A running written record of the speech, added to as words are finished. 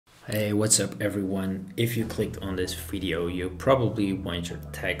Hey, what's up everyone? If you clicked on this video, you probably want your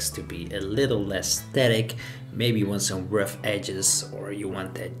text to be a little less static, maybe you want some rough edges or you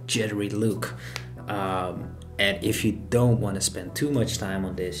want that jittery look. And if you don't want to spend too much time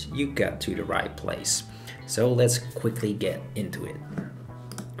on this, you got to the right place. So let's quickly get into it.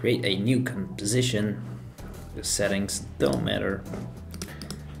 Create a new composition. The settings don't matter.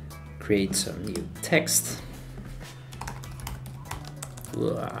 Create some new text.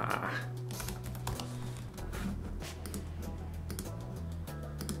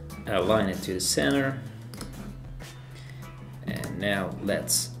 Align it to the center, and now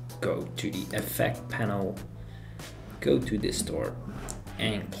let's go to the effect panel, go to distort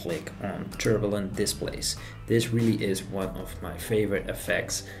and click on turbulent displays. This really is one of my favorite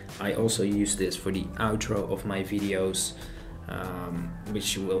effects. I also use this for the outro of my videos,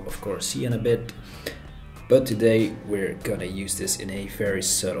 which you will of course see in a bit. But today we're gonna use this in a very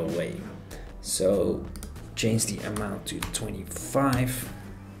subtle way. So change the amount to 25,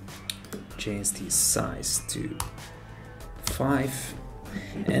 change the size to 5,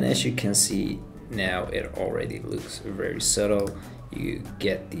 and as you can see now it already looks very subtle. You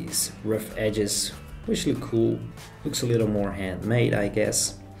get these rough edges which look cool, looks a little more handmade I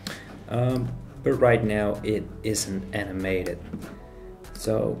guess, but right now it isn't animated.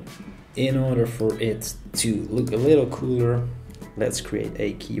 So in order for it to look a little cooler, let's create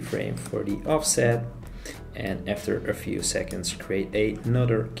a keyframe for the offset, and after a few seconds create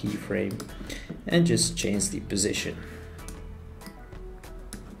another keyframe and just change the position.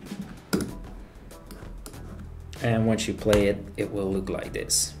 And once you play it, it will look like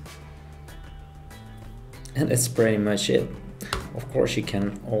this. And that's pretty much it. Of course you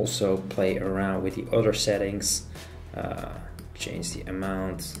can also play around with the other settings, change the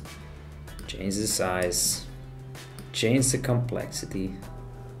amount, change the size, change the complexity,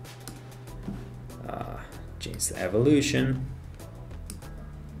 change the evolution.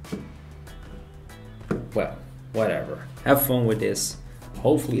 Well, whatever. Have fun with this.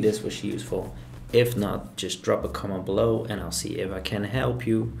 Hopefully this was useful. If not, just drop a comment below and I'll see if I can help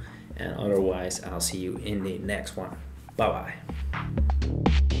you. And otherwise, I'll see you in the next one. Bye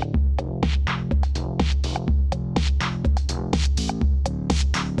bye.